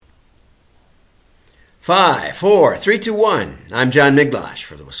Five, four, three, two, one. I'm John Miglash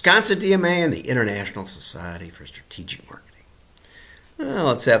for the Wisconsin DMA and the International Society for Strategic Marketing. Well,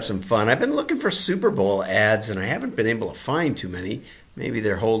 let's have some fun. I've been looking for Super Bowl ads, and I haven't been able to find too many. Maybe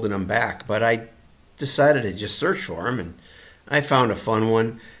they're holding them back, but I decided to just search for them, and I found a fun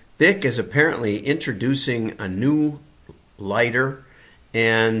one. Bic is apparently introducing a new lighter,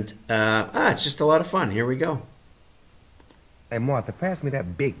 and it's just a lot of fun. Here we go. Hey, Martha, pass me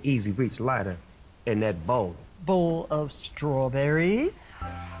that big EzReach lighter in that bowl. Bowl of strawberries.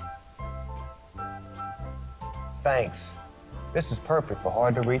 Thanks. This is perfect for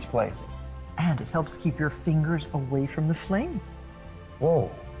hard-to-reach places. And it helps keep your fingers away from the flame. Whoa,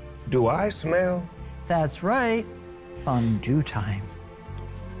 do I smell? That's right. Fondue time.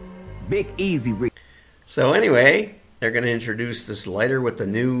 Big EzReach. So anyway, they're going to introduce this lighter with the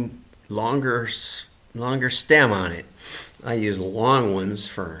new longer stem on it. I use long ones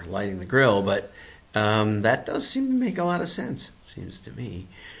for lighting the grill, but that does seem to make a lot of sense, it seems to me.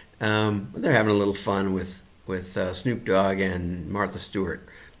 They're having a little fun with Snoop Dogg and Martha Stewart.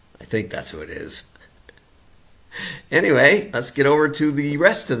 I think that's who it is. Anyway, let's get over to the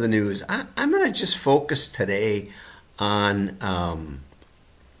rest of the news. I'm going to just focus today on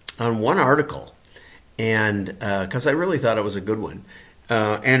one article, and because I really thought it was a good one.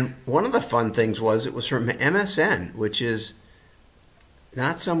 And one of the fun things was it was from MSN, which is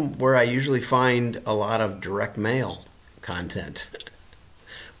not somewhere I usually find a lot of direct mail content.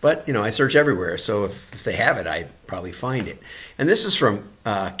 But, I search everywhere, so if they have it, I probably find it. And this is from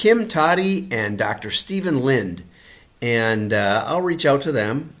Kim Toddy and Dr. Stephen Lind. And I'll reach out to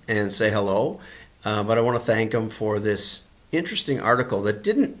them and say hello. But I want to thank them for this interesting article that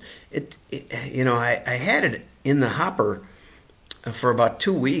I had it in the hopper for about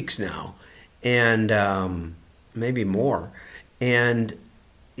 2 weeks now, and maybe more. And,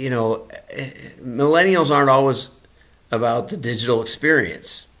 millennials aren't always about the digital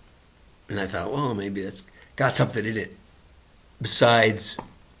experience. And I thought, well, maybe that's got something in it besides,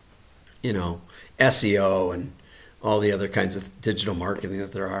 SEO and all the other kinds of digital marketing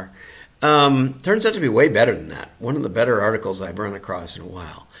that there are. Turns out to be way better than that. One of the better articles I've run across in a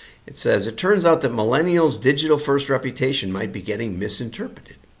while. It says, it turns out that millennials' digital-first reputation might be getting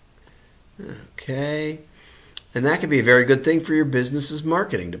misinterpreted. Okay. And that could be a very good thing for your business's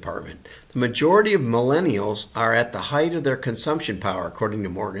marketing department. The majority of millennials are at the height of their consumption power, according to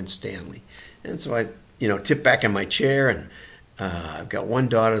Morgan Stanley. And so I, tip back in my chair, and I've got one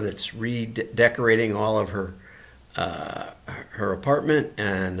daughter that's redecorating all of her apartment,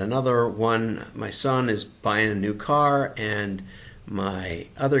 and another one, my son is buying a new car, and my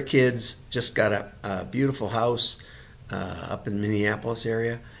other kids just got a beautiful house up in the Minneapolis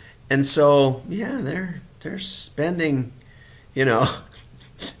area. And so, yeah, they're spending,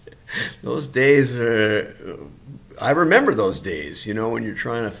 those days I remember those days, when you're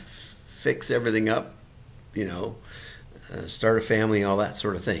trying to fix everything up, start a family, all that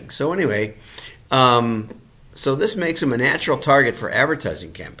sort of thing. So anyway, so this makes them a natural target for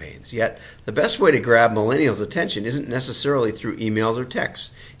advertising campaigns. Yet the best way to grab millennials' attention isn't necessarily through emails or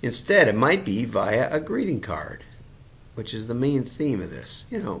texts. Instead, it might be via a greeting card, which is the main theme of this.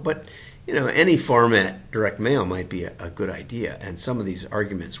 But any format, direct mail might be a good idea, and some of these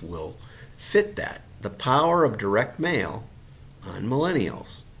arguments will fit that. The power of direct mail on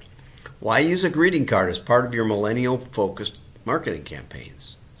millennials. Why use a greeting card as part of your millennial-focused marketing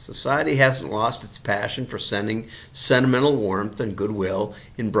campaigns? Society hasn't lost its passion for sending sentimental warmth and goodwill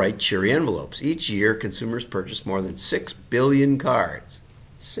in bright, cheery envelopes. Each year, consumers purchase more than 6 billion cards.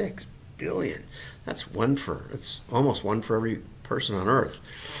 6 billion. It's almost one for every person on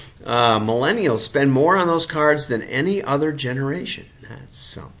Earth. Millennials spend more on those cards than any other generation. That's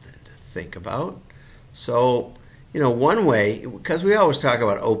something to think about. So, one way, because we always talk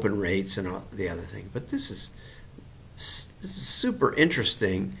about open rates and all the other thing, but this is super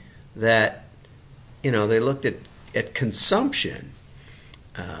interesting that, they looked at consumption,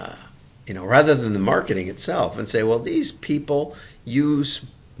 rather than the marketing itself, and say, well, these people use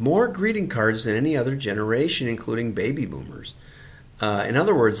more greeting cards than any other generation, including baby boomers. In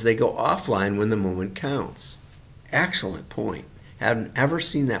other words, they go offline when the moment counts. Excellent point. Haven't ever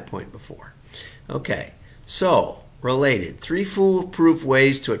seen that point before. Okay, so related, 3 foolproof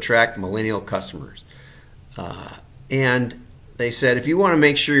ways to attract millennial customers. And they said if you want to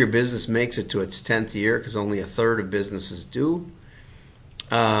make sure your business makes it to its 10th year, because only a third of businesses do,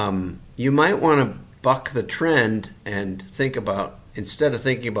 you might want to buck the trend and think about, instead of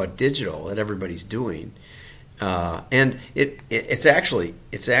thinking about digital that everybody's doing, and it's actually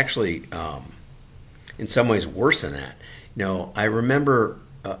in some ways worse than that. I remember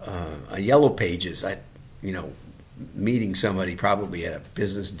a Yellow Pages. meeting somebody probably at a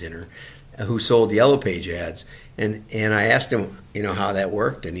business dinner who sold Yellow Page ads, and I asked him, how that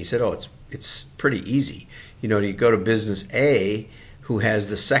worked, and he said, oh, it's pretty easy. You go to business A, who has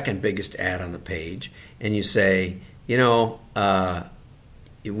the second biggest ad on the page, and you say,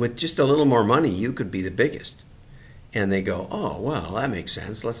 with just a little more money, you could be the biggest. And they go, oh, well, that makes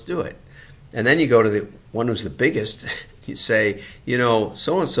sense. Let's do it. And then you go to the one who's the biggest. You say,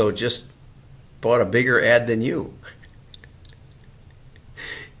 so-and-so just bought a bigger ad than you.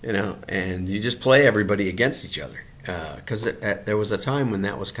 And you just play everybody against each other. Because there was a time when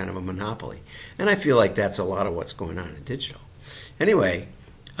that was kind of a monopoly. And I feel like that's a lot of what's going on in digital. Anyway,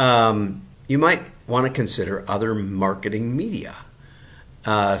 you might want to consider other marketing media.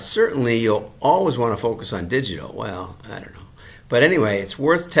 Certainly, you'll always want to focus on digital. Well, I don't know. But anyway, it's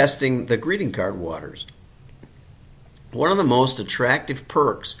worth testing the greeting card waters. One of the most attractive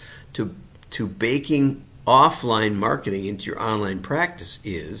perks to baking offline marketing into your online practice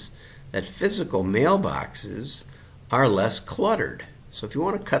is that physical mailboxes are less cluttered. So if you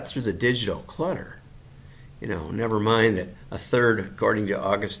want to cut through the digital clutter, never mind that a third, according to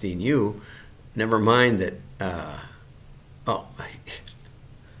Augustine Yu, never mind that, Augustine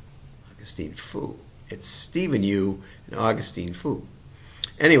Fu. It's Stephen Yu and Augustine Fu.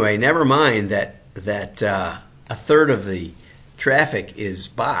 Anyway, never mind that a third of the traffic is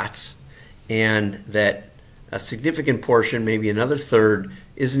bots, and that a significant portion, maybe another third,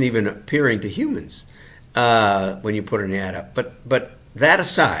 isn't even appearing to humans when you put an ad up. But that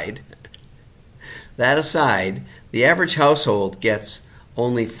aside, the average household gets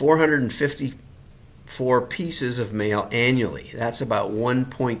only 454 pieces of mail annually. That's about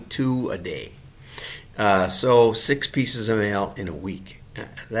 1.2 a day. So 6 pieces of mail in a week.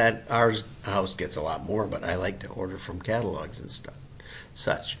 That our house gets a lot more, but I like to order from catalogs and stuff.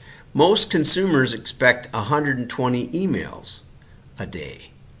 Such. Most consumers expect 120 emails a day,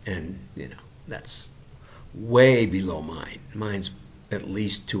 and that's way below mine. Mine's at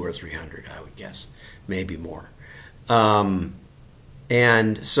least 200 or 300, I would guess, maybe more. And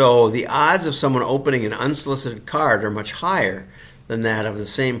so the odds of someone opening an unsolicited card are much higher than that of the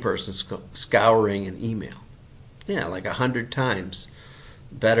same person scouring an email. Yeah, like 100 times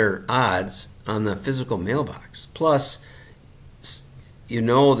better odds on the physical mailbox. Plus,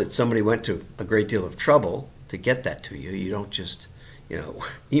 that somebody went to a great deal of trouble to get that to you. You don't just,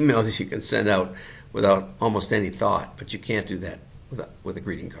 emails you can send out without almost any thought, but you can't do that with a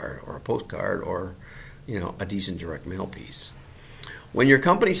greeting card or a postcard or, a decent direct mail piece. When your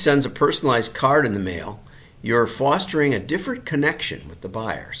company sends a personalized card in the mail, you're fostering a different connection with the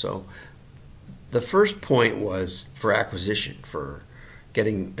buyer. So the first point was for acquisition, for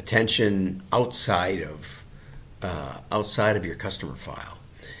getting attention outside of your customer file.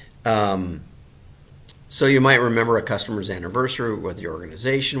 So you might remember a customer's anniversary with your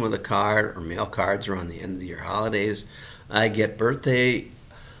organization with a card, or mail cards around the end of your holidays. I get birthday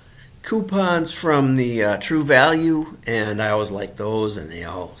coupons from the True Value, and I always like those, and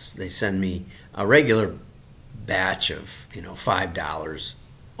they send me a regular batch of $5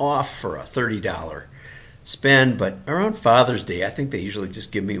 off for a $30 spend. But around Father's Day, I think they usually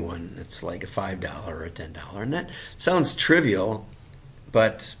just give me one that's like a $5 or a $10, and that sounds trivial,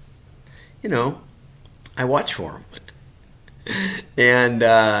 but I watch for them. And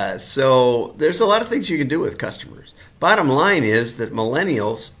so there's a lot of things you can do with customers. Bottom line is that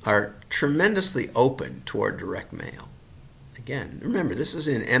millennials are tremendously open toward direct mail. Again, remember, this is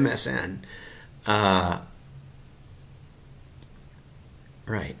in MSN.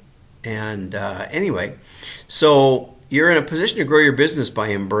 Right. And anyway, so you're in a position to grow your business by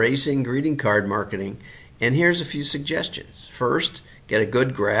embracing greeting card marketing. And here's a few suggestions. First, get a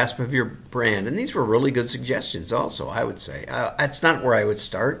good grasp of your brand. And these were really good suggestions also, I would say. That's not where I would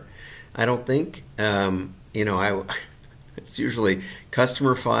start, I don't think. It's usually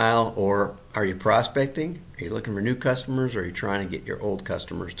customer file, or are you prospecting? Are you looking for new customers, or are you trying to get your old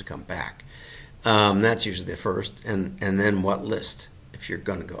customers to come back? That's usually the first. And then what list, if you're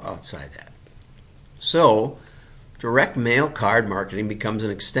going to go outside that. So direct mail card marketing becomes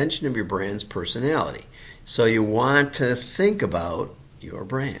an extension of your brand's personality. So you want to think about your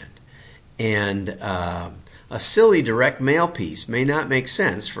brand. And a silly direct mail piece may not make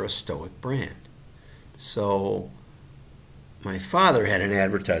sense for a stoic brand. So my father had an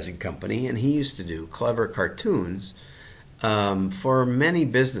advertising company, and he used to do clever cartoons for many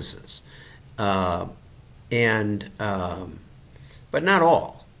businesses. But not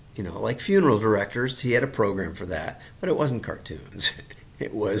all. Like funeral directors, he had a program for that, but it wasn't cartoons.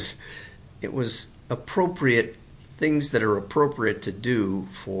 It was appropriate things that are appropriate to do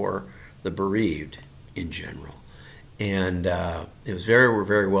for the bereaved, in general. And it was very,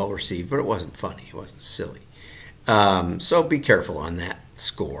 very well received, but it wasn't funny. It wasn't silly. So be careful on that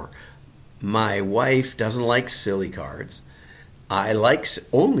score. My wife doesn't like silly cards. I like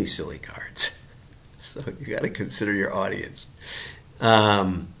only silly cards. So you got to consider your audience.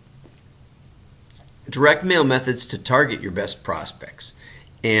 Direct mail methods to target your best prospects.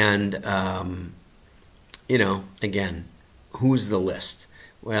 And, again, who's the list?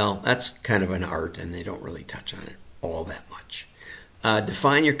 Well, that's kind of an art, and they don't really touch on it all that much.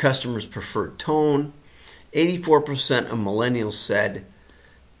 Define your customer's preferred tone. 84% of millennials said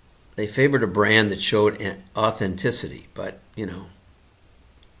they favored a brand that showed authenticity. But,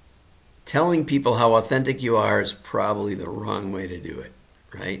 telling people how authentic you are is probably the wrong way to do it,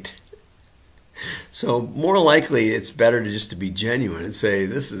 right? So more likely it's better to be genuine and say,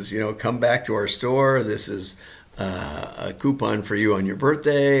 this is, come back to our store. This is a coupon for you on your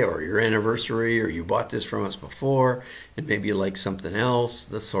birthday or your anniversary, or you bought this from us before and maybe you like something else,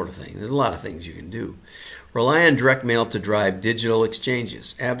 this sort of thing. There's a lot of things you can do. Rely on direct mail to drive digital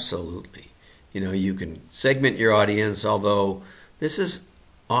exchanges. Absolutely. You can segment your audience, although this is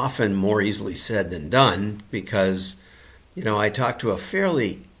often more easily said than done because, I talked to a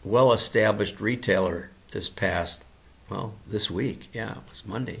fairly well-established retailer this week. Yeah, it was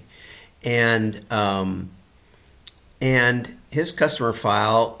Monday. And his customer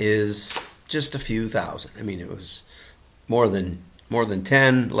file is just a few thousand. I mean, it was more than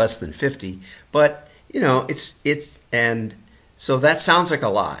 10, less than 50. But, and so that sounds like a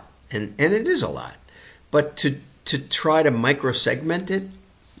lot. And it is a lot. But to try to micro-segment it,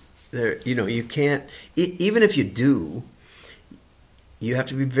 you can't, even if you do, you have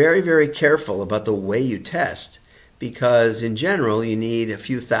to be very, very careful about the way you test, because in general you need a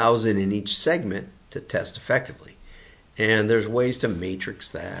few thousand in each segment to test effectively. And there's ways to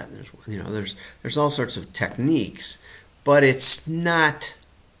matrix that. There's all sorts of techniques, but it's not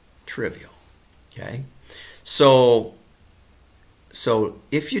trivial. Okay? So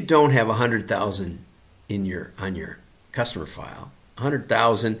if you don't have 100,000 on your customer file,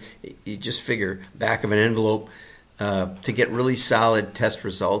 100,000, you just figure back of an envelope. To get really solid test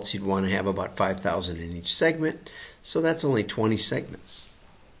results, you'd want to have about 5,000 in each segment. So that's only 20 segments.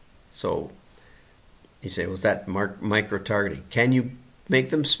 So you say, was that micro-targeting? Can you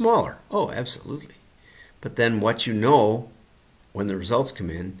make them smaller? Oh, absolutely. But then what when the results come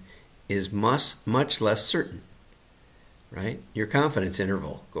in is much less certain, right? Your confidence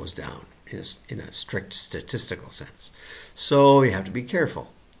interval goes down in a strict statistical sense. So you have to be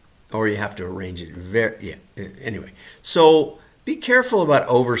careful. Or you have to arrange it anyway. So be careful about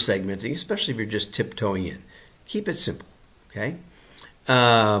over-segmenting, especially if you're just tiptoeing in. Keep it simple, okay?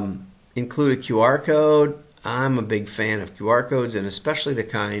 Include a QR code. I'm a big fan of QR codes, and especially the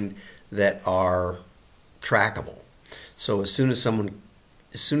kind that are trackable. So as soon as someone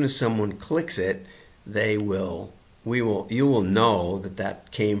clicks it, you will know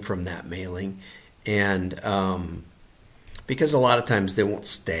that came from that mailing, and because a lot of times they won't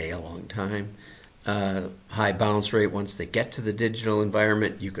stay a long time. High bounce rate. Once they get to the digital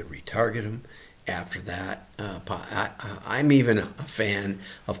environment, you could retarget them after that. I'm even a fan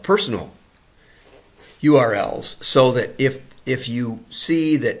of personal URLs, so that if you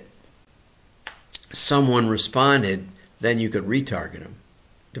see that someone responded, then you could retarget them,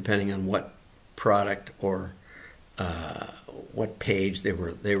 depending on what product or what page they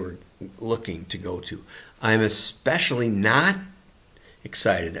were looking to go to. I'm especially not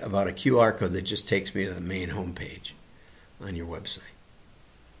excited about a QR code that just takes me to the main homepage on your website.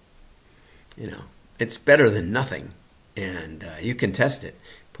 It's better than nothing, and you can test it.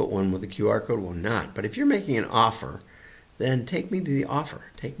 Put one with a QR code, one not. But if you're making an offer, then take me to the offer.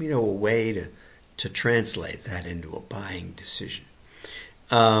 Take me to a way to translate that into a buying decision.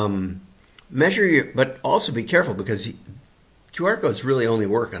 But also be careful, because QR codes really only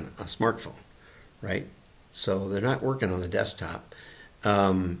work on a smartphone, right? So they're not working on the desktop.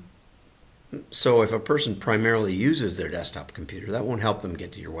 So if a person primarily uses their desktop computer, that won't help them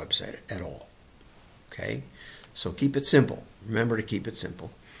get to your website at all. Okay? So keep it simple. Remember to keep it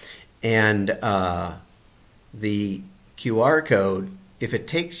simple. And the QR code, if it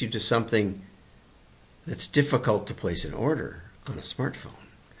takes you to something that's difficult to place an order on a smartphone,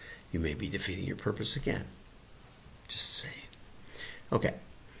 you may be defeating your purpose again. Just saying. Okay.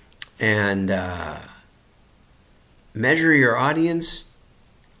 And measure your audience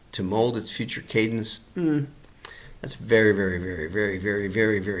to mold its future cadence. That's very, very, very, very, very,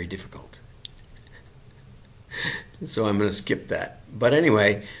 very, very difficult. So I'm going to skip that. But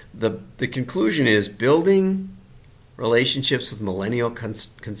anyway, the conclusion is building relationships with millennial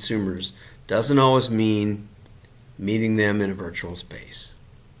consumers doesn't always mean meeting them in a virtual space.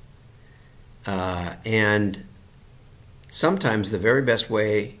 And sometimes the very best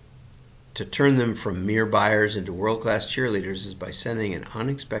way to turn them from mere buyers into world-class cheerleaders is by sending an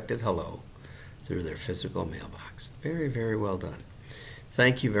unexpected hello through their physical mailbox. Very, very well done.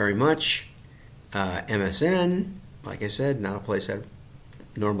 Thank you very much. MSN, like I said, not a place I'd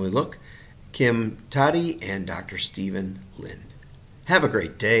normally look. Kim Toddy and Dr. Stephen Lind. Have a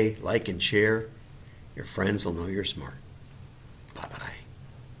great day. Like and share. Your friends will know you're smart. Bye-bye.